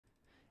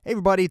Hey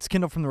everybody, it's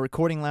Kendall from the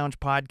Recording Lounge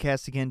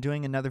podcast again,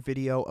 doing another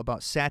video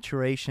about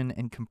saturation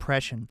and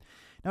compression.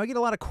 Now, I get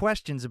a lot of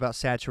questions about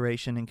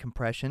saturation and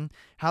compression,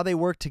 how they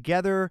work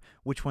together,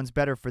 which one's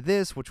better for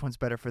this, which one's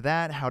better for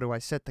that, how do I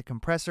set the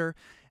compressor,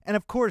 and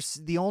of course,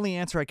 the only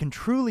answer I can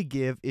truly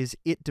give is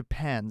it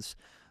depends.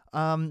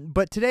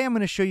 But today I'm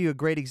going to show you a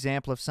great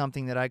example of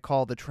something that I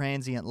call the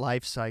transient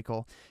life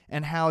cycle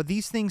and how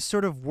these things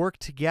sort of work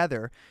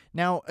together.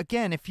 Now,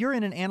 again, if you're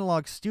in an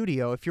analog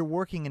studio, if you're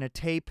working in a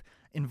tape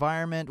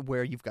environment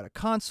where you've got a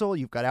console,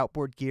 you've got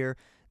outboard gear,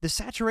 the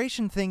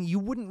saturation thing you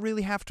wouldn't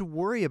really have to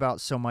worry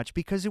about so much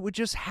because it would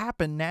just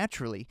happen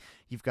naturally.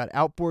 You've got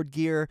outboard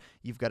gear,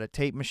 you've got a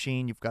tape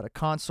machine, you've got a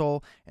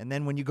console, and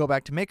then when you go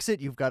back to mix it,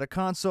 you've got a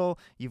console,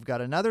 you've got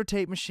another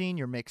tape machine,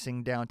 you're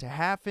mixing down to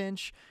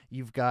half-inch,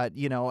 you've got,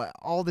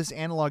 all this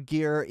analog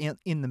gear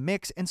in the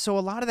mix, and so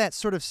a lot of that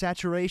sort of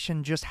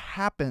saturation just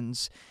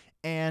happens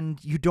and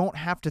you don't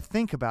have to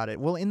think about it.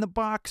 Well, in the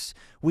box,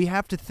 we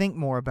have to think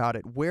more about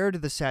it. Where do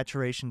the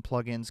saturation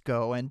plugins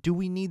go, and do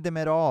we need them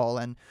at all?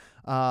 And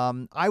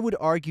I would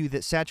argue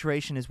that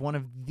saturation is one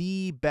of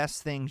the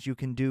best things you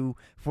can do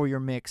for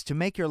your mix to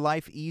make your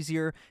life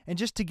easier and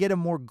just to get a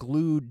more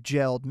glued,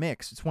 gelled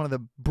mix. It's one of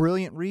the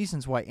brilliant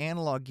reasons why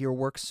analog gear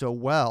works so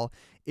well,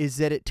 is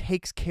that it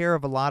takes care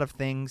of a lot of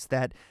things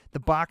that the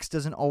box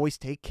doesn't always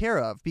take care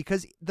of,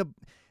 because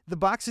the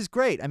box is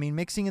great. I mean,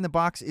 mixing in the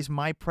box is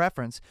my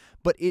preference,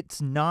 but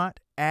it's not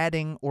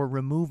adding or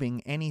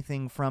removing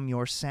anything from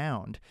your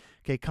sound.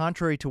 Okay,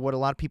 contrary to what a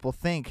lot of people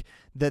think,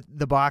 that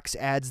the box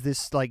adds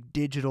this like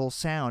digital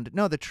sound.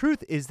 No, the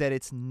truth is that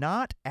it's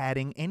not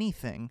adding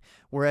anything,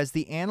 whereas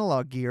the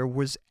analog gear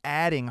was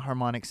adding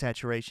harmonic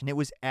saturation. It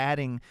was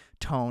adding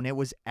tone. It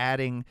was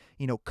adding,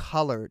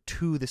 color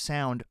to the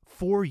sound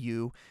for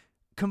you,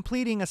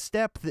 completing a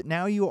step that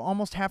now you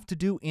almost have to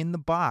do in the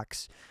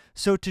box.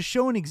 So to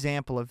show an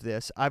example of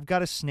this, I've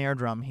got a snare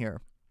drum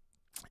here,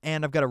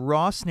 and I've got a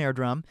raw snare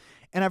drum,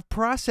 and I've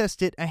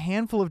processed it a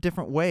handful of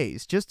different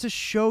ways just to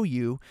show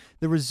you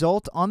the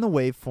result on the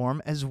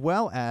waveform as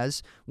well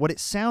as what it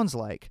sounds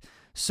like.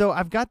 So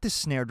I've got this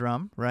snare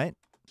drum, right?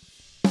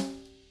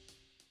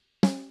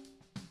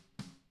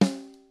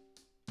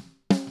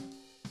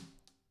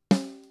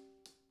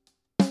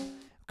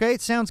 Okay,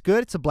 it sounds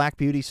good. It's a Black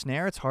Beauty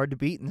snare. It's hard to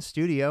beat in the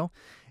studio.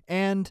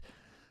 And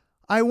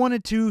I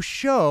wanted to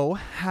show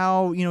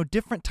how,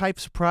 different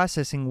types of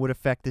processing would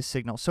affect this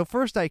signal. So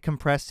first I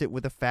compressed it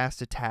with a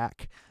fast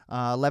attack,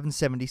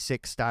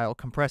 1176 style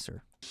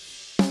compressor.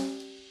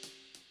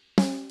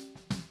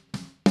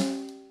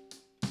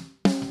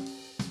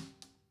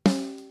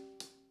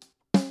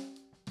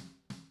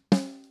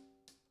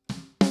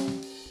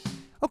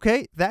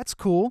 Okay, that's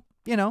cool.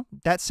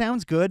 That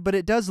sounds good, but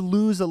it does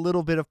lose a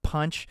little bit of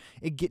punch.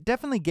 It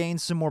definitely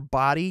gains some more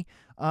body,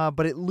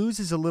 but it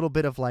loses a little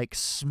bit of like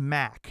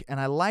smack, and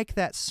I like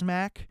that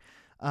smack.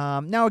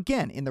 Now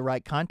again, in the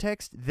right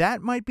context,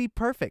 that might be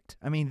perfect.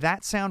 I mean,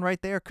 that sound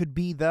right there could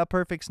be the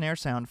perfect snare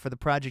sound for the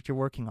project you're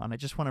working on. I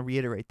just want to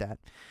reiterate that.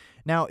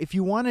 Now, if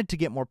you wanted to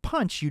get more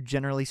punch, you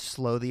generally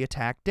slow the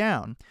attack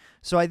down.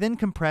 So I then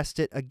compressed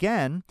it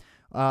again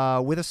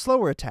with a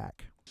slower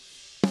attack.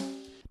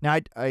 Now,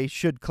 I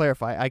should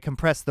clarify, I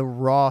compressed the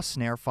raw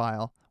snare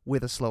file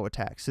with a slow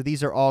attack. So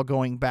these are all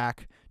going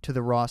back to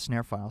the raw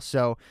snare file.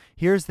 So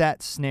here's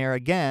that snare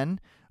again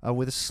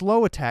with a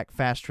slow attack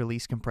fast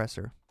release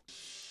compressor.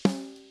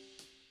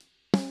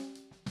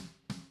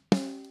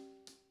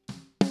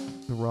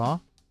 The raw.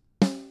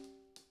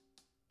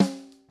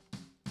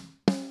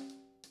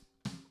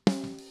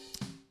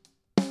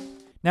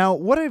 Now,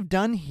 what I've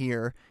done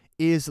here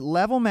is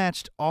level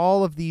matched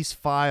all of these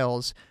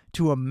files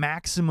to a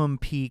maximum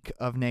peak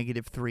of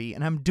 -3.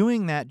 And I'm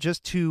doing that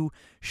just to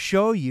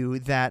show you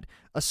that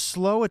a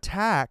slow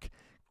attack,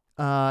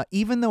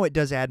 even though it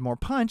does add more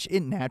punch, it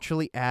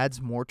naturally adds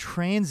more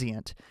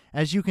transient.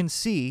 As you can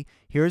see,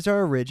 here's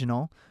our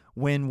original.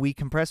 When we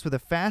compress with a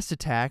fast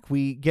attack,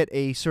 we get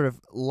a sort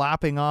of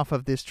lopping off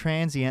of this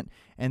transient,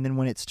 and then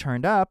when it's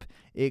turned up,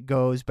 it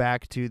goes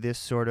back to this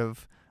sort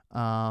of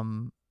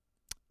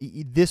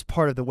this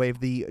part of the wave.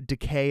 The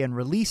decay and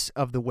release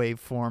of the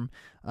waveform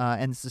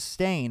and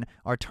sustain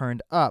are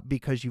turned up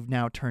because you've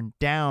now turned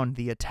down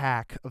the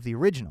attack of the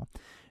original.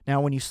 Now,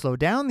 when you slow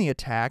down the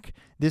attack,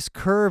 this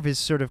curve is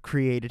sort of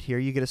created here.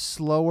 You get a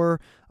slower,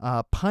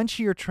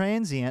 punchier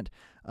transient,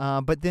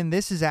 but then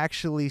this is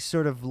actually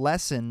sort of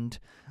lessened,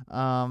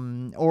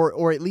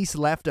 or at least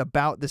left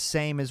about the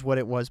same as what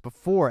it was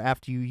before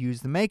after you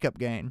use the makeup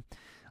gain.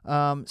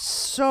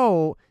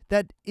 So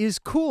that is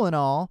cool and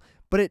all,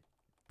 but it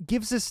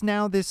gives us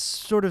now this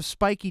sort of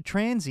spiky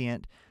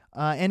transient.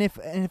 And if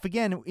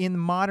again, in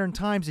modern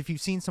times, if you've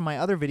seen some of my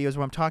other videos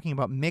where I'm talking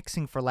about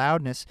mixing for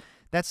loudness,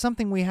 that's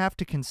something we have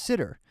to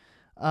consider.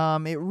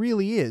 It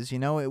really is,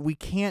 we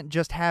can't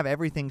just have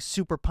everything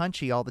super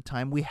punchy all the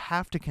time. We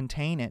have to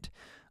contain it.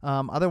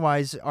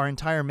 Otherwise, our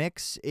entire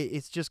mix,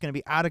 it's just going to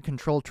be out of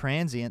control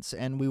transients,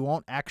 and we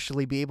won't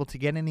actually be able to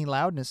get any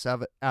loudness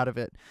out of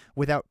it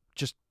without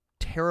just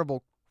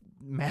terrible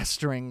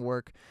mastering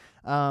work.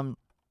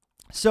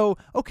 So,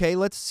 okay,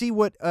 let's see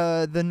what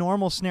the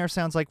normal snare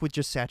sounds like with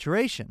just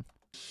saturation.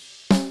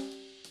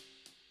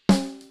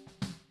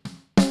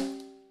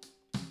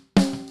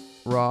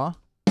 Raw.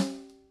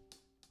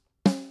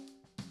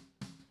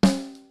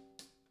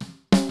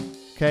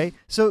 Okay,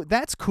 so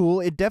that's cool.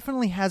 It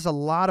definitely has a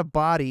lot of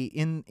body.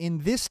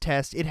 In this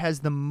test, it has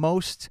the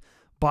most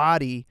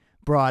body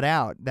brought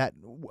out. That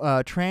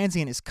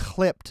transient is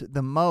clipped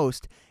the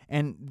most,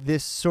 and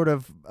this sort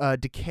of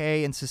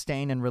decay and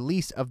sustain and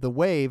release of the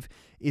wave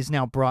is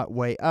now brought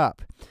way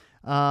up.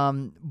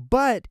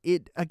 But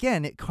it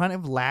kind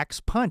of lacks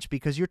punch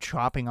because you're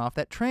chopping off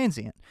that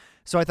transient.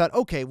 So I thought,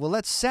 okay, well,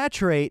 let's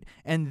saturate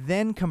and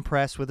then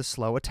compress with a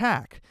slow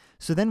attack.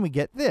 So then we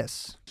get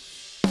this.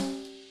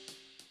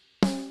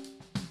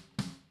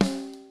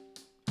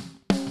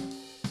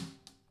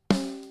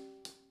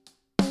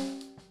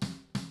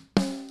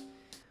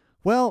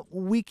 Well,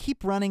 we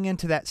keep running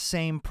into that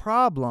same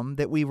problem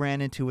that we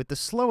ran into with the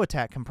slow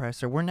attack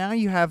compressor, where now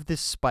you have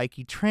this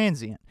spiky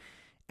transient.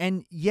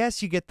 And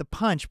yes, you get the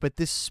punch, but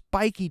this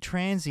spiky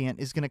transient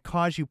is going to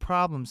cause you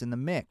problems in the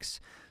mix.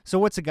 So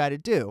what's a guy to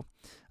do?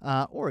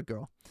 Or a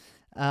girl?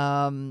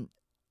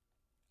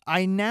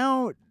 I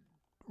now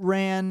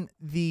ran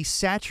the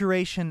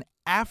saturation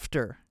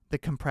after the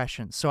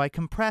compression. So I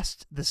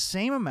compressed the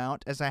same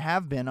amount as I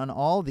have been on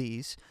all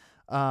these,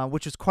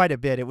 which was quite a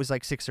bit. It was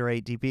like 6 or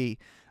 8 dB.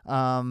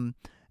 And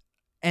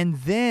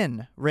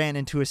then ran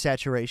into a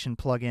saturation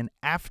plugin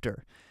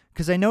after.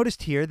 Because I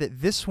noticed here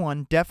that this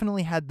one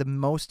definitely had the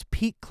most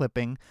peak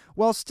clipping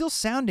while still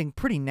sounding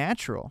pretty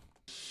natural.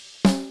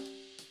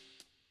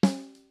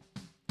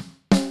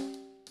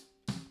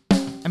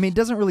 I mean, it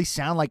doesn't really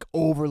sound like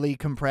overly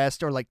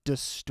compressed or like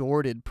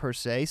distorted per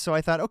se. So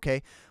I thought,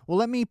 okay, well,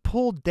 let me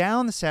pull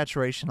down the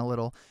saturation a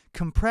little,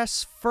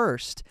 compress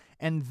first,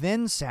 and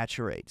then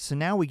saturate. So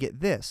now we get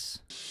this.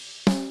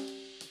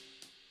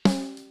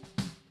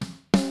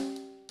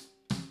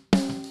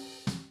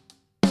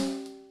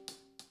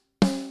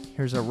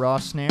 Here's a raw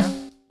snare.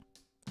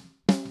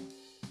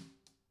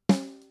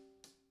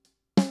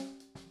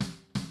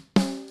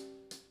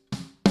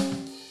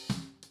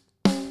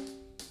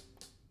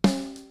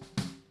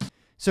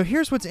 So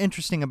here's what's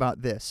interesting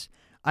about this.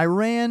 I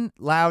ran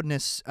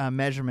loudness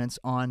measurements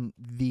on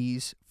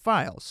these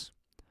files.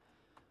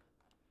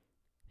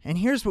 And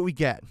here's what we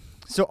get.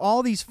 So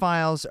all these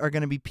files are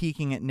going to be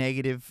peaking at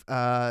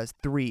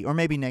 -3 or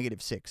maybe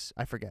 -6.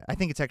 I forget. I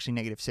think it's actually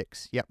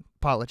 -6. Yep.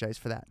 Apologize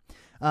for that.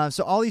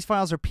 So all these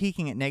files are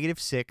peaking at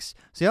 -6.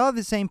 So they all have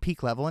the same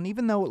peak level. And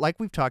even though, like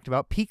we've talked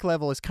about, peak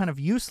level is kind of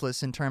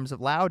useless in terms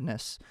of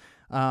loudness.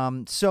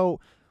 So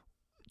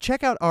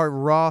check out our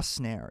raw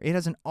snare. It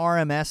has an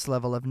RMS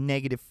level of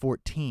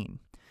 -14.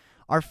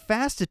 Our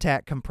fast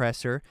attack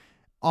compressor,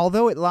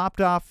 although it lopped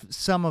off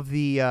some of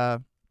the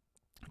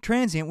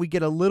transient, we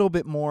get a little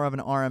bit more of an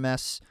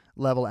RMS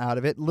level out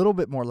of it, a little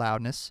bit more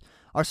loudness.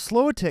 Our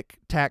slow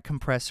attack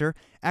compressor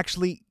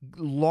actually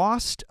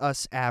lost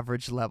us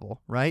average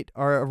level, right?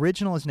 Our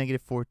original is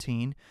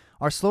 -14.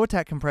 Our slow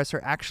attack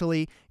compressor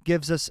actually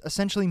gives us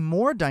essentially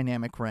more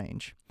dynamic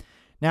range.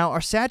 Now,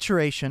 our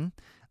saturation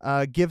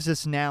gives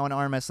us now an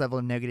RMS level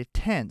of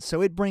 -10,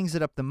 so it brings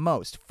it up the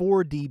most,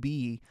 4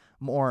 dB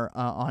more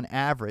on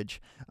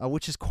average,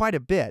 which is quite a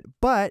bit,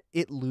 but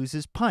it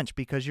loses punch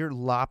because you're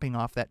lopping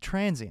off that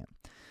transient.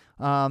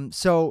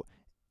 So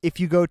if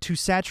you go to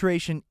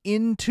saturation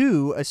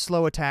into a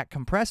slow attack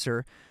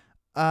compressor,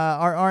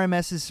 our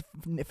RMS is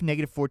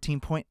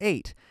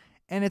 -14.8.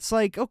 And it's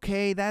like,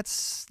 okay,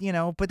 that's,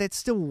 but that's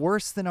still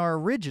worse than our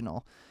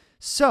original.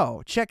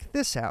 So check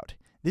this out.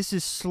 This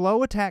is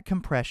slow attack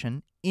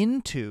compression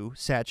into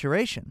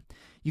saturation.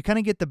 You kind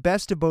of get the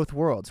best of both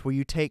worlds, where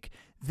you take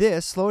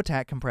this slow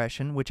attack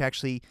compression, which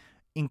actually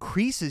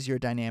increases your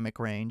dynamic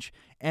range,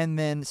 and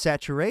then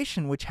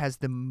saturation, which has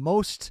the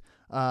most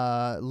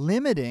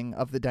limiting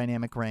of the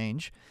dynamic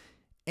range,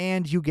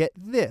 and you get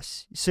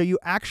this. So you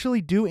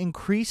actually do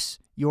increase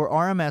your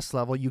RMS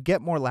level, you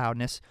get more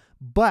loudness,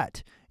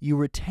 but you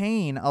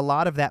retain a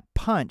lot of that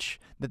punch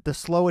that the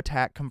slow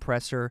attack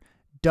compressor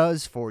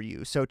does for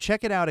you. So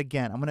check it out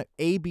again. I'm going to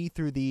A-B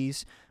through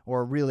these,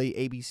 or really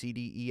A, B, C,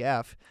 D, E,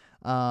 F,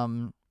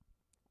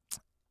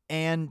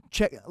 and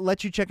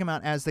let you check them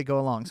out as they go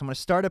along. So I'm going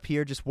to start up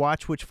here. Just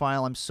watch which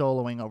file I'm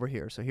soloing over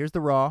here. So here's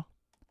the raw.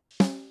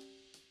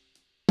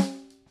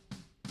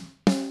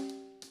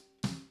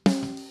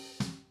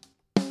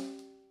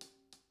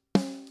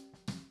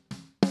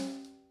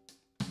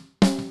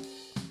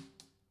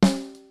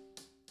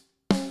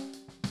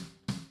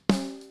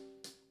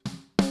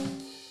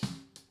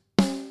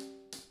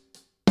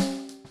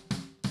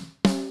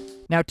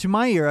 Now, to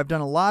my ear, I've done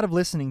a lot of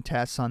listening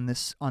tests on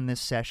this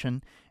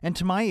session, and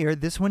to my ear,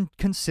 this one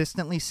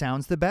consistently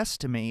sounds the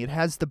best to me. It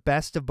has the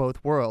best of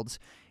both worlds.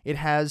 It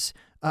has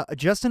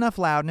just enough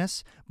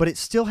loudness, but it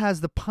still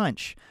has the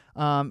punch.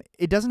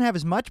 It doesn't have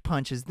as much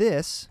punch as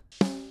this,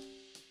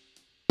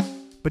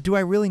 but do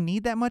I really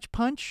need that much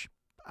punch?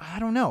 I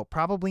don't know.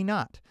 Probably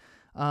not.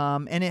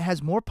 And it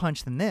has more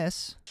punch than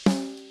this.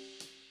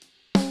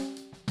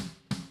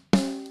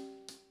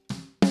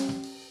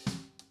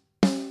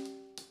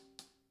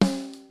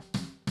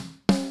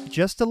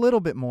 just a little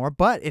bit more,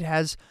 but it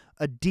has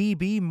a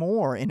dB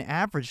more in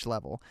average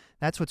level.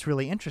 That's what's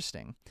really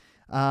interesting.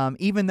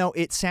 Even though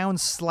it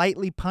sounds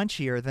slightly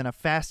punchier than a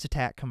fast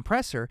attack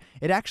compressor,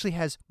 it actually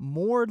has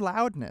more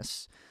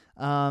loudness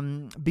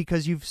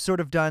because you've sort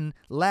of done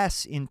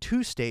less in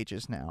 2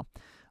 stages now.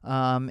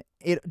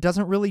 It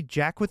doesn't really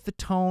jack with the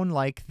tone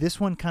like this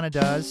one kind of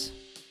does.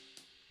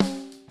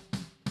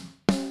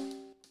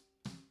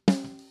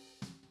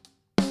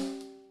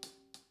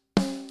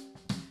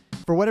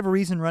 For whatever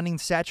reason, running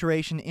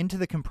saturation into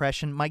the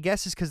compression, my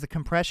guess is because the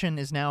compression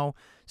is now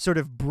sort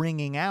of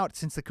bringing out,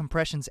 since the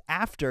compression's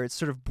after, it's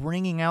sort of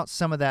bringing out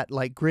some of that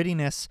like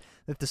grittiness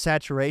that the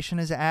saturation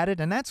has added,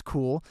 and that's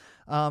cool.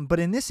 But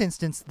in this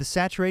instance, the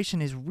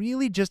saturation is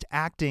really just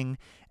acting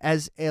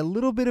as a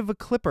little bit of a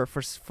clipper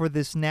for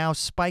this now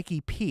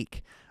spiky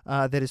peak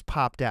that is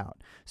popped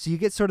out. So you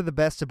get sort of the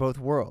best of both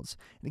worlds.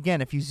 And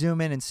again, if you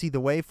zoom in and see the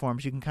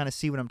waveforms, you can kind of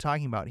see what I'm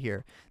talking about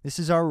here. This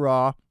is our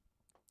raw,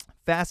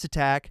 fast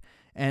attack,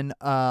 and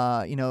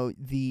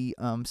the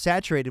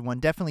saturated one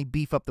definitely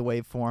beef up the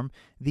waveform.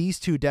 These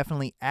two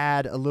definitely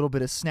add a little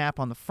bit of snap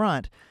on the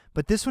front,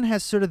 but this one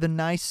has sort of the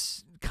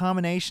nice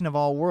combination of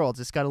all worlds.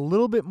 It's got a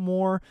little bit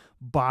more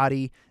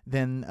body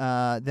than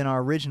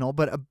our original,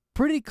 but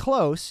pretty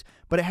close,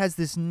 but it has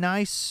this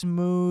nice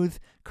smooth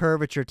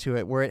curvature to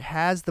it where it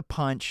has the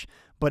punch,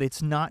 but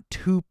it's not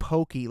too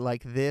pokey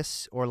like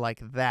this or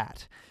like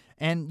that.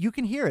 And you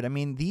can hear it. I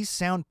mean, these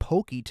sound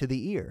pokey to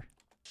the ear,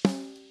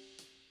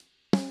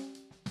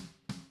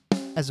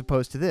 as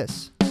opposed to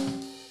this.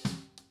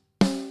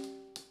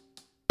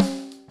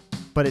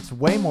 But it's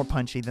way more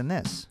punchy than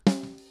this.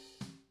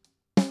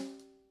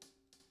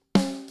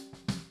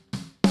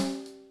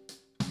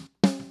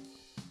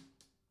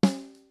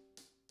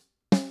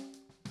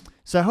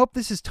 So I hope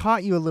this has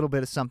taught you a little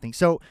bit of something.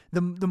 So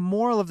the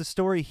moral of the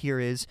story here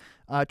is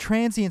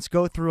transients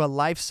go through a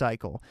life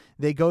cycle.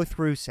 They go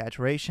through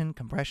saturation,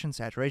 compression,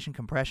 saturation,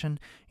 compression.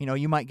 You know,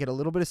 you might get a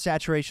little bit of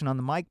saturation on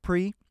the mic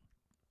pre.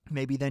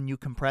 Maybe then you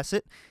compress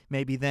it.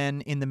 Maybe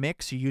then in the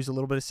mix you use a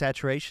little bit of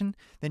saturation.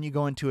 Then you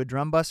go into a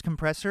drum bus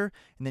compressor,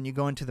 and then you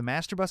go into the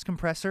master bus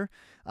compressor.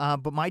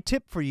 But my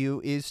tip for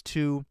you is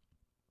to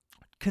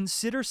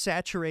consider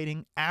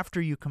saturating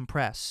after you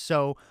compress.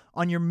 So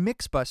on your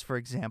mix bus, for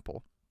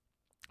example,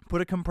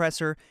 put a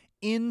compressor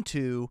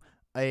into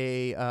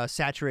a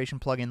saturation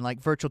plugin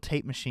like Virtual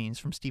Tape Machines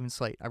from Stephen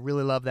Slate. I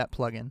really love that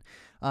plugin.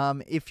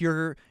 If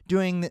you're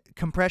doing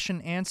compression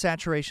and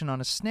saturation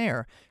on a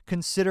snare,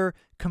 consider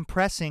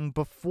compressing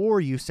before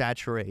you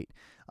saturate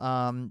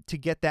to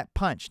get that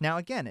punch. Now,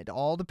 again, it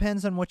all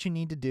depends on what you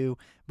need to do,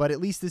 but at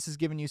least this has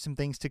given you some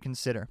things to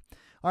consider.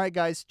 All right,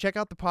 guys, check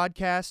out the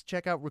podcast.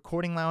 Check out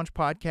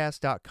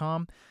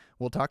recordingloungepodcast.com.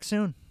 We'll talk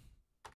soon.